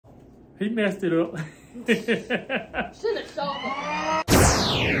He messed it up. Shouldn't have showed that.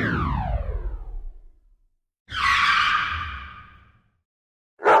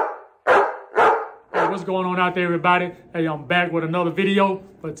 Hey, what's going on out there, everybody? Hey, I'm back with another video,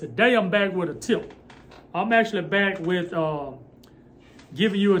 but today I'm back with a tip. I'm actually back with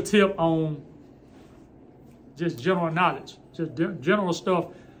giving you a tip on just general knowledge, just general stuff.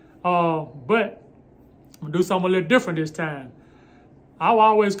 But I'm gonna do something a little different this time. I'll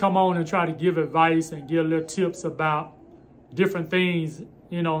always come on and try to give advice and give little tips about different things,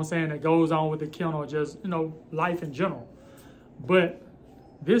 you know what I'm saying, that goes on with the kennel, just, you know, life in general. But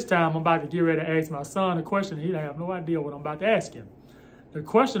this time I'm about to get ready to ask my son a question. He don't have no idea what I'm about to ask him. The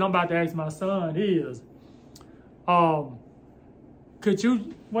question I'm about to ask my son is, could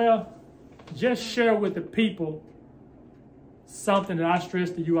you, well, just share with the people something that I stress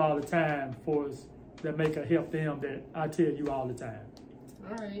to you all the time for us that make a help them that I tell you all the time.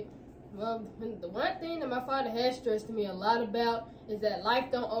 All right. Well, the one thing that my father has stressed to me a lot about is that life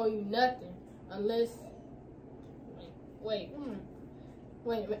don't owe you nothing unless, wait a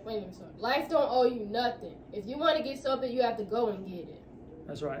minute, sorry. Life don't owe you nothing. If you want to get something, you have to go and get it.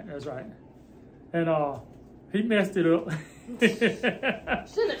 That's right, that's right. And he messed it up. Shouldn't have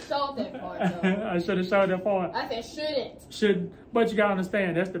showed that part, though. I should have showed that part. I said shouldn't. Shouldn't. But you gotta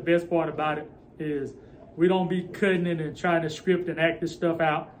understand, that's the best part about it, is we don't be cutting it and trying to script and act this stuff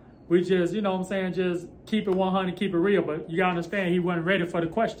out. We just, you know what I'm saying, just keep it 100, keep it real. But you gotta understand, he wasn't ready for the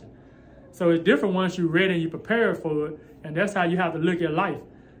question. So it's different once you're ready and you prepare for it, and that's how you have to look at life.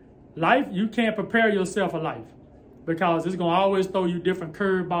 Life, you can't prepare yourself for life, because it's gonna always throw you different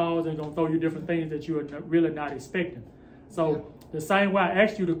curveballs and gonna throw you different things that you are really not expecting. So the same way I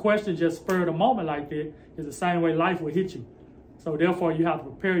asked you the question, just spur of the moment like that, is the same way life will hit you. So therefore you have to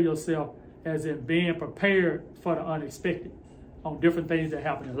prepare yourself, as in being prepared for the unexpected on different things that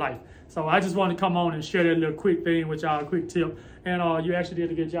happen in life. So I just want to come on and share that little quick thing with y'all, a quick tip. And you actually did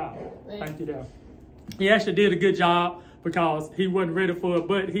a good job. Thank you there. He actually did a good job because he wasn't ready for it,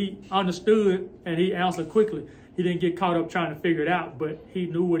 but he understood and he answered quickly. He didn't get caught up trying to figure it out, but he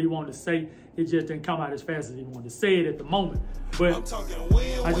knew what he wanted to say. It just didn't come out as fast as he wanted to say it at the moment. But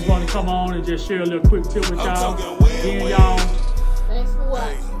I just want to come on and just share a little quick tip with y'all. Again, y'all, thanks for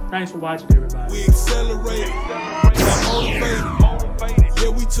watching. Thanks for watching, everybody. We accelerated, motivated. Yeah,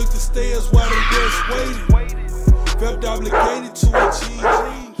 we took the stairs while the rest waited. Felt obligated to achieve.